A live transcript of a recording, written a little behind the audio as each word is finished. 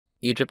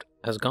Egypt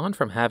has gone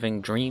from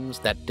having dreams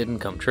that didn't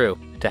come true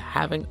to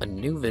having a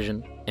new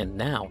vision, and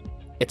now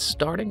it's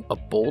starting a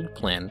bold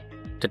plan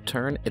to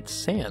turn its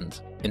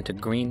sands into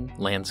green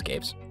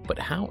landscapes. But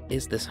how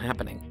is this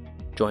happening?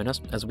 Join us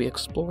as we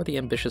explore the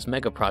ambitious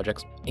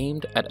megaprojects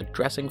aimed at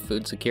addressing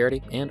food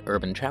security and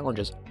urban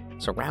challenges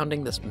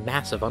surrounding this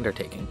massive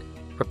undertaking.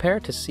 Prepare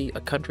to see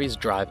a country's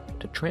drive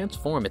to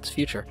transform its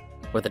future,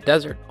 where the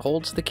desert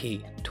holds the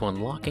key to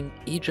unlocking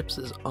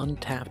Egypt's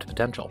untapped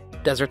potential.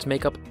 Deserts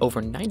make up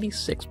over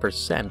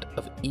 96%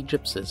 of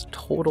Egypt's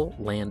total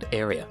land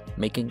area,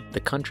 making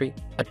the country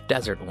a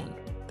desert one.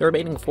 The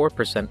remaining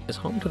 4% is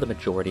home to the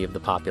majority of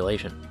the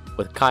population,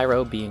 with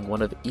Cairo being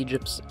one of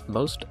Egypt's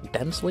most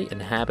densely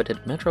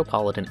inhabited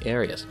metropolitan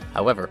areas.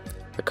 However,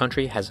 the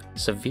country has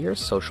severe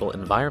social,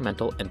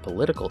 environmental, and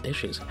political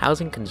issues: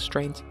 housing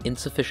constraints,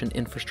 insufficient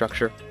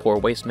infrastructure, poor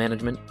waste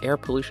management, air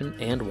pollution,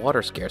 and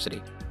water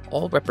scarcity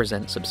all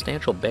represent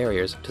substantial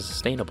barriers to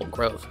sustainable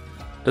growth.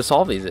 To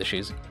solve these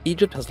issues,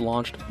 Egypt has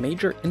launched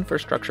major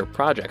infrastructure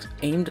projects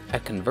aimed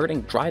at converting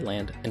dry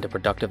land into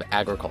productive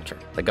agriculture.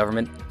 The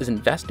government is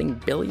investing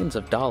billions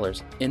of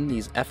dollars in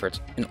these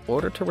efforts in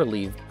order to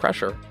relieve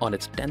pressure on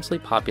its densely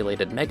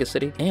populated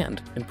megacity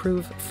and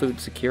improve food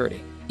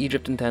security.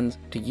 Egypt intends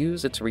to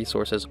use its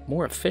resources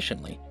more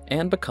efficiently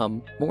and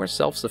become more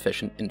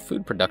self-sufficient in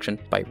food production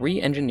by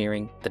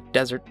re-engineering the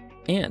desert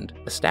and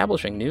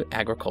establishing new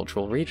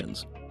agricultural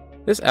regions.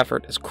 This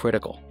effort is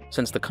critical,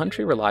 since the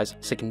country relies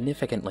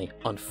significantly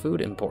on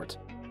food imports,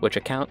 which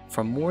account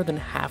for more than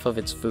half of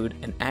its food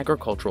and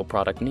agricultural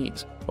product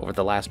needs. Over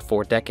the last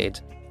 4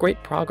 decades,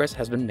 great progress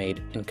has been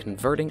made in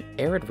converting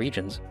arid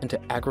regions into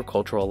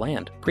agricultural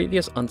land.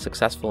 Previous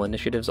unsuccessful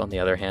initiatives, on the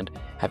other hand,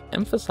 have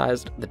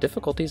emphasized the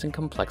difficulties and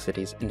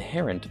complexities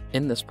inherent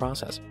in this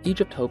process.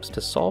 Egypt hopes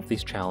to solve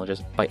these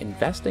challenges by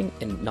investing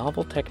in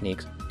novel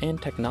techniques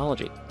and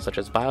technology, such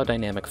as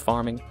biodynamic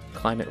farming,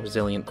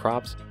 climate-resilient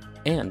crops,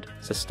 and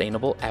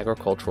sustainable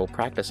agricultural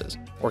practices.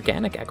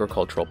 Organic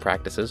agricultural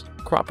practices,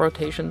 crop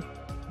rotation,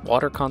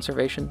 water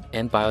conservation,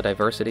 and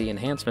biodiversity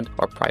enhancement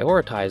are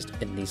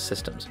prioritized in these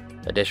systems.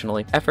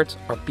 Additionally, efforts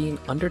are being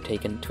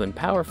undertaken to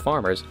empower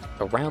farmers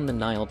around the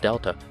Nile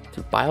Delta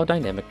through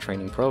biodynamic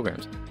training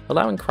programs,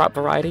 allowing crop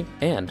variety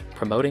and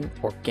promoting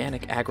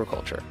organic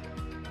agriculture.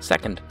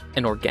 Second,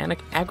 an organic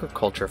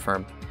agriculture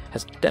firm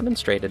has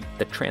demonstrated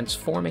the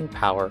transforming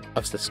power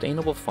of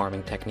sustainable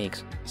farming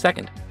techniques.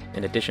 Second,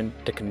 in addition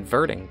to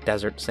converting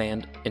desert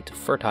sand into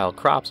fertile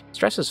crops,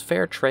 stresses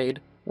fair trade,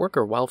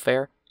 worker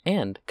welfare,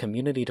 and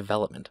community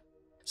development.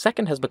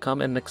 Second has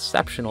become an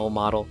exceptional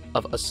model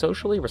of a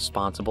socially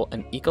responsible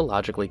and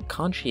ecologically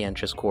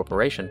conscientious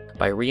corporation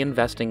by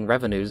reinvesting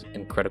revenues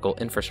in critical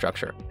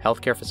infrastructure,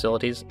 healthcare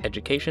facilities,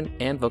 education,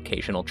 and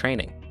vocational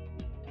training.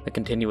 The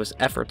continuous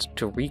efforts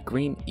to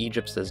re-green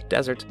Egypt's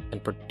deserts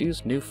and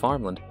produce new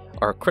farmland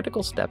are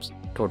critical steps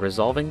toward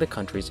resolving the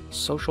country's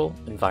social,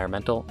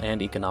 environmental,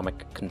 and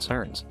economic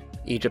concerns.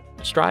 Egypt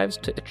strives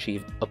to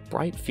achieve a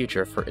bright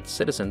future for its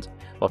citizens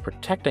while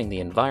protecting the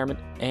environment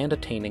and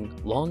attaining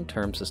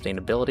long-term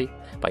sustainability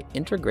by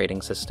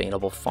integrating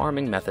sustainable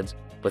farming methods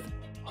with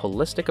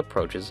holistic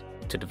approaches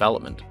to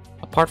development.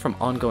 Apart from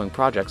ongoing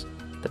projects,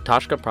 the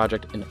Tashka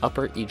project in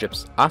Upper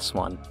Egypt's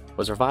Aswan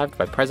was revived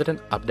by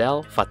President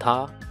Abdel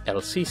Fattah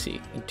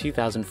el-Sisi in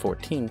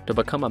 2014 to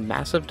become a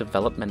massive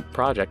development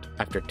project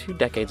after 2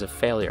 decades of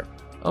failure,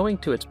 owing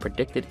to its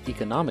predicted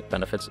economic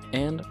benefits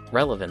and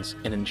relevance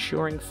in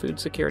ensuring food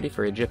security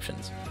for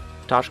Egyptians.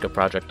 Tashka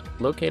project,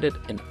 located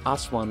in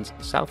Aswan's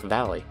South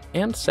Valley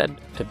and said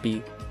to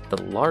be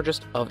the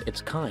largest of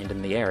its kind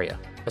in the area,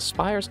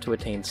 aspires to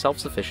attain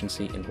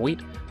self-sufficiency in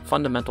wheat,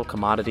 fundamental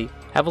commodity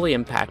heavily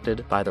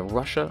impacted by the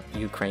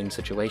Russia-Ukraine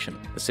situation.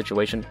 The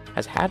situation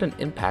has had an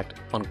impact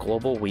on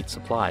global wheat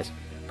supplies,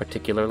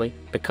 particularly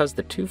because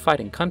the 2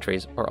 fighting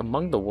countries are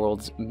among the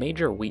world's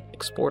major wheat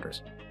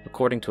exporters.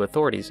 According to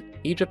authorities,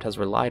 Egypt has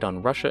relied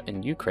on Russia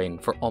and Ukraine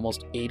for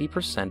almost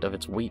 80% of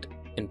its wheat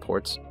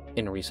imports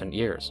in recent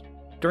years.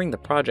 During the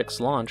project's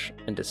launch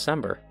in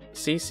December,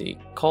 Sisi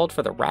called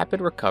for the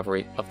rapid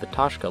recovery of the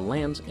Tashka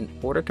lands in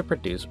order to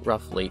produce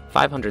roughly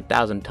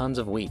 500,000 tons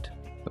of wheat.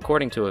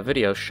 According to a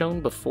video shown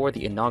before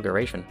the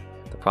inauguration,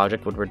 the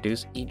project would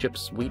reduce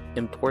Egypt's wheat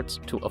imports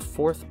to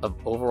 1/4 of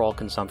overall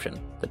consumption.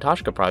 The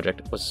Tashka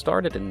project was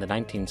started in the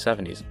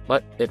 1970s,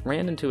 but it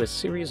ran into a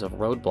series of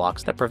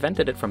roadblocks that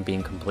prevented it from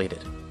being completed.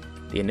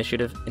 The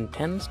initiative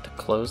intends to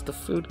close the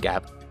food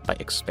gap by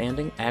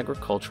expanding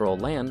agricultural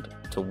land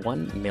to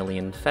 1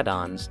 million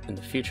fedans in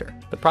the future.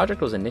 The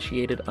project was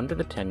initiated under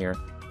the tenure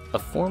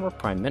of former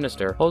Prime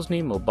Minister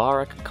Hosni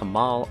Mubarak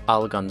Kemal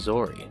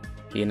al-Ganzouri.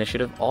 The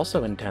initiative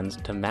also intends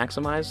to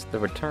maximize the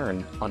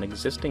return on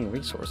existing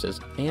resources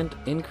and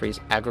increase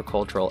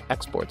agricultural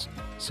exports,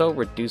 so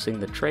reducing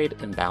the trade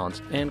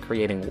imbalance and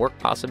creating work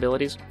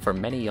possibilities for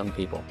many young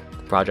people.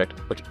 The project,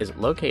 which is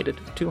located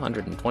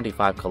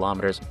 225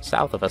 kilometers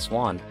south of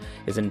Aswan,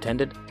 is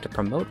intended to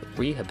promote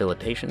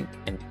rehabilitation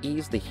and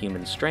ease the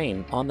human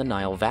strain on the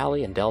Nile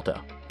Valley and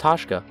Delta.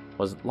 Tashka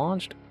was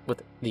launched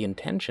with the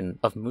intention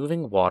of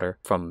moving water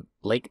from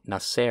Lake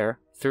Nasser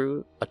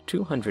through a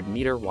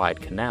 200-meter wide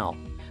canal,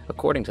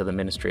 according to the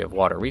Ministry of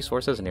Water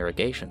Resources and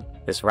Irrigation.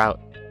 This route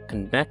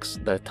connects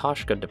the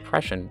Toshka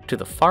Depression to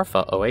the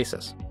Farfa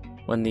Oasis.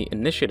 When the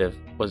initiative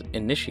was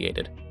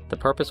initiated, the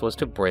purpose was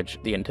to bridge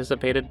the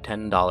anticipated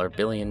 $10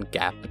 billion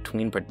gap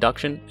between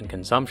production and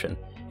consumption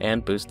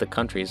and boost the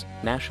country's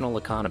national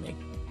economy.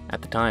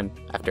 At the time,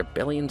 after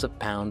billions of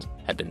pounds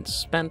had been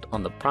spent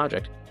on the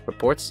project,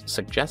 reports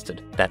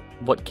suggested that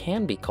what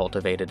can be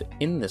cultivated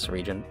in this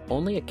region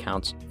only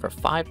accounts for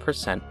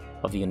 5%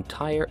 of the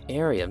entire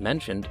area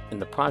mentioned in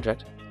the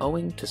project,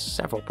 owing to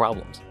several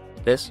problems.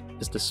 This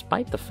is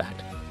despite the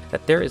fact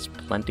that there is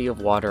plenty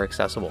of water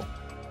accessible.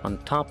 On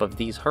top of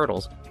these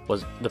hurdles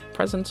was the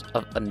presence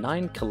of a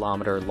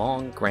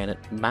 9-kilometer-long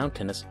granite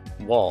mountainous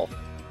wall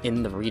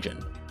in the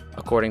region.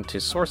 According to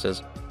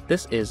sources,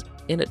 this is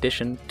in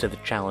addition to the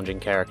challenging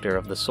character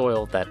of the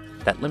soil that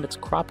limits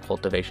crop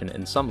cultivation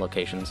in some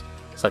locations,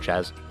 such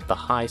as the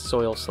high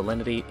soil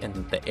salinity in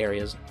the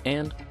areas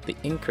and the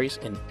increase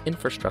in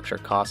infrastructure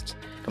costs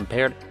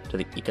compared to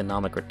the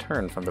economic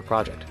return from the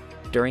project.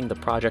 During the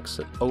project's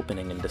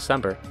opening in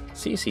December,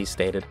 Sisi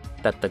stated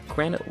that the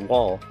granite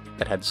wall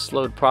that had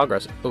slowed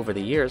progress over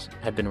the years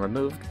had been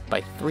removed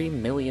by 3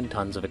 million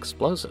tons of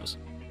explosives.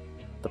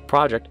 The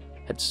project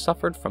had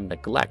suffered from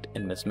neglect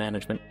and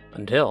mismanagement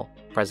until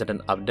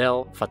President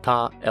Abdel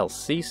Fattah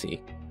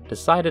el-Sisi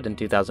decided in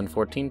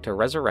 2014 to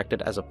resurrect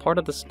it as a part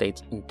of the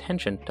state's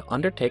intention to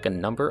undertake a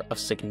number of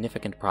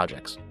significant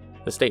projects.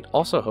 The state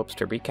also hopes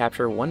to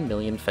recapture 1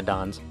 million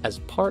fadans as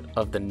part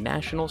of the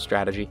national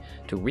strategy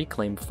to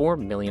reclaim 4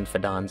 million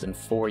fadans in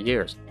 4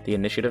 years. The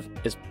initiative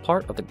is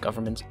part of the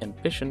government's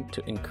ambition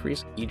to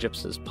increase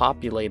Egypt's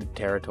populated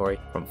territory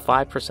from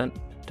 5%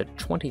 to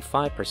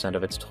 25%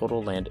 of its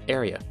total land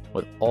area,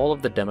 with all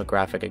of the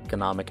demographic,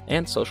 economic,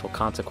 and social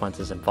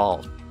consequences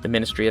involved. The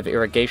Ministry of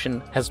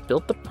Irrigation has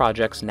built the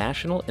project's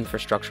national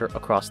infrastructure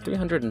across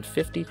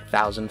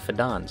 350,000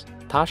 fadans.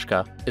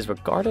 Toshka is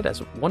regarded as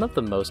one of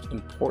the most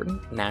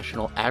important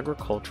national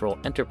agricultural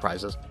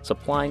enterprises,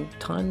 supplying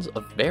tons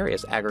of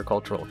various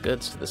agricultural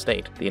goods to the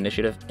state. The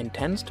initiative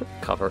intends to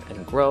cover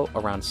and grow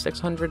around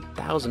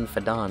 600,000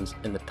 fadans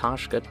in the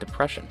Toshka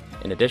Depression.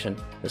 In addition,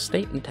 the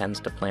state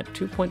intends to plant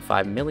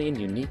 2.5 million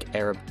unique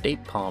Arab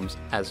date palms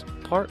as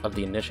part of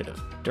the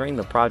initiative. During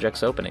the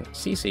project's opening,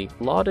 Sisi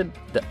lauded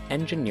the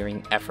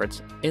engineering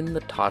efforts in the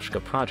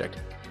Toshka project,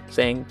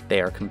 saying they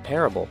are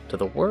comparable to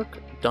the work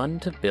done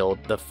to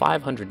build the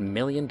 $500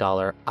 million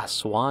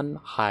Aswan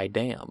High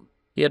Dam.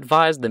 He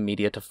advised the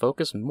media to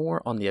focus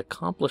more on the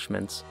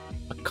accomplishments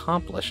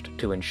accomplished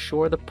to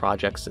ensure the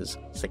project's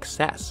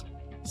success.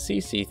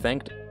 Sisi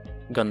thanked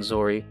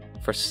Gunzouri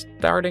for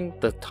starting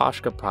the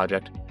Toshka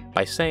project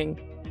by saying,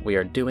 "We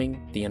are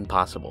doing the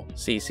impossible."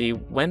 Sisi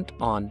went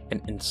on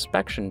an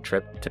inspection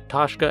trip to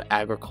Toshka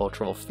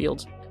agricultural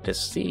fields to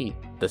see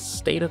the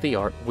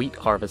state-of-the-art wheat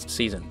harvest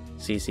season.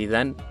 Sisi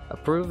then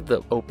approved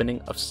the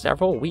opening of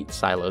several wheat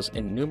silos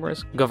in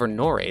numerous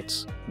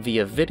governorates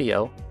via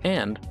video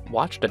and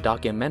watched a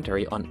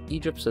documentary on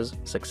Egypt's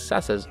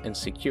successes in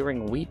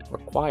securing wheat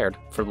required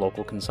for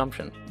local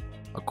consumption.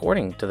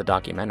 According to the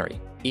documentary,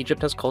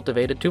 Egypt has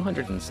cultivated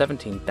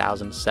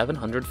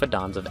 217,700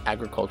 fadans of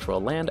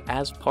agricultural land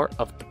as part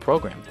of the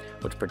program,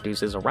 which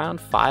produces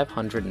around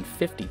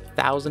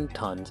 550,000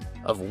 tons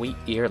of wheat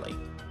yearly.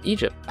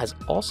 Egypt has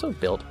also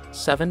built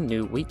 7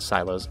 new wheat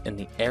silos in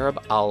the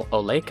Arab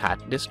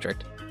al-Olaikat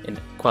district in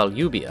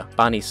Qalyubia,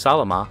 Bani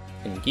Salama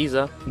in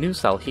Giza, New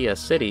Salhia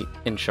City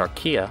in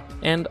Sharqiya,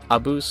 and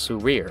Abu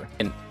Surir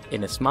in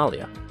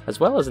Ismailia, as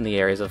well as in the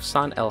areas of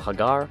San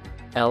el-Hagar,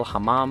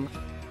 el-Hammam,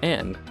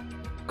 and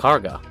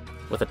Karga,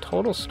 with a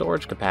total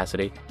storage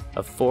capacity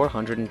of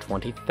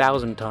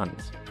 420,000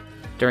 tons.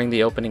 During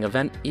the opening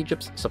event,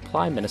 Egypt's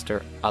supply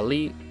minister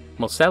Ali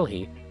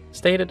Moselhi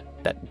stated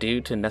that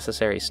due to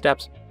necessary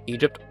steps,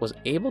 Egypt was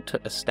able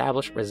to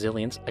establish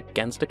resilience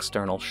against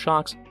external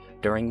shocks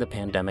during the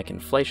pandemic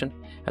inflation,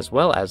 as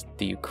well as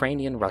the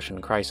Ukrainian-Russian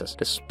crisis.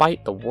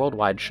 Despite the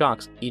worldwide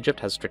shocks, Egypt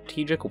has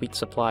strategic wheat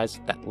supplies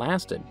that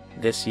lasted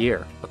this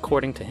year,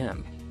 according to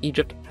him.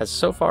 Egypt has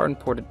so far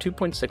imported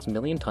 2.6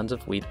 million tons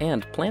of wheat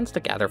and plans to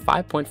gather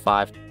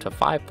 5.5 to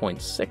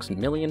 5.6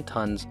 million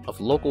tons of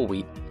local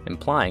wheat,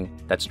 implying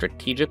that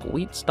strategic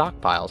wheat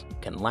stockpiles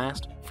can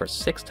last for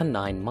 6 to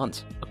 9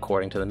 months,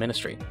 according to the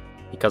ministry.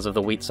 Because of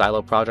the wheat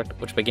silo project,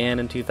 which began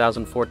in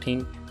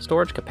 2014,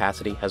 storage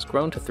capacity has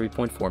grown to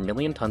 3.4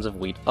 million tons of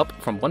wheat, up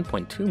from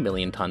 1.2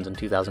 million tons in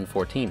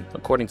 2014.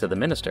 According to the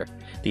minister,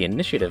 the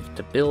initiative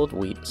to build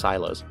wheat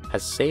silos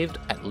has saved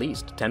at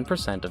least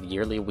 10% of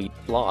yearly wheat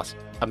loss,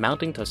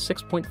 amounting to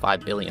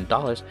 $6.5 billion,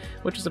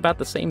 which is about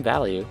the same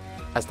value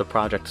as the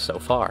project so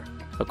far.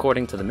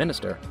 According to the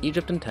minister,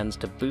 Egypt intends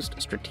to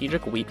boost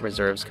strategic wheat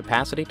reserves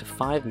capacity to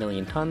 5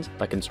 million tons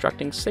by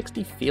constructing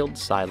 60 field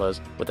silos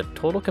with a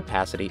total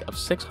capacity of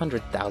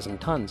 600,000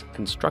 tons,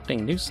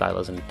 constructing new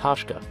silos in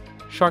Toshka,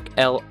 Sharq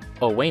el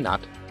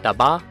Owainat,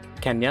 Daba,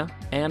 Kenya,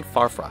 and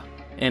Farfra,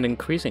 and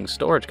increasing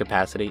storage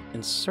capacity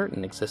in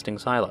certain existing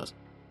silos.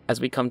 As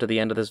we come to the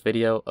end of this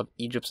video of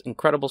Egypt's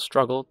incredible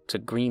struggle to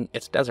green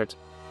its deserts,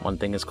 one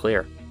thing is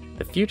clear.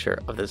 The future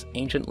of this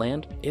ancient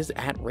land is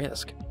at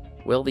risk.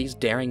 Will these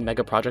daring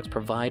megaprojects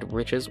provide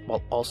riches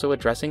while also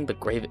addressing the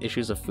grave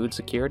issues of food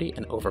security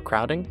and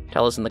overcrowding?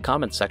 Tell us in the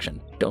comments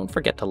section. Don't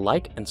forget to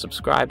like and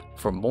subscribe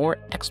for more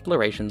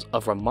explorations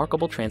of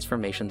remarkable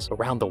transformations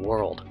around the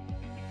world.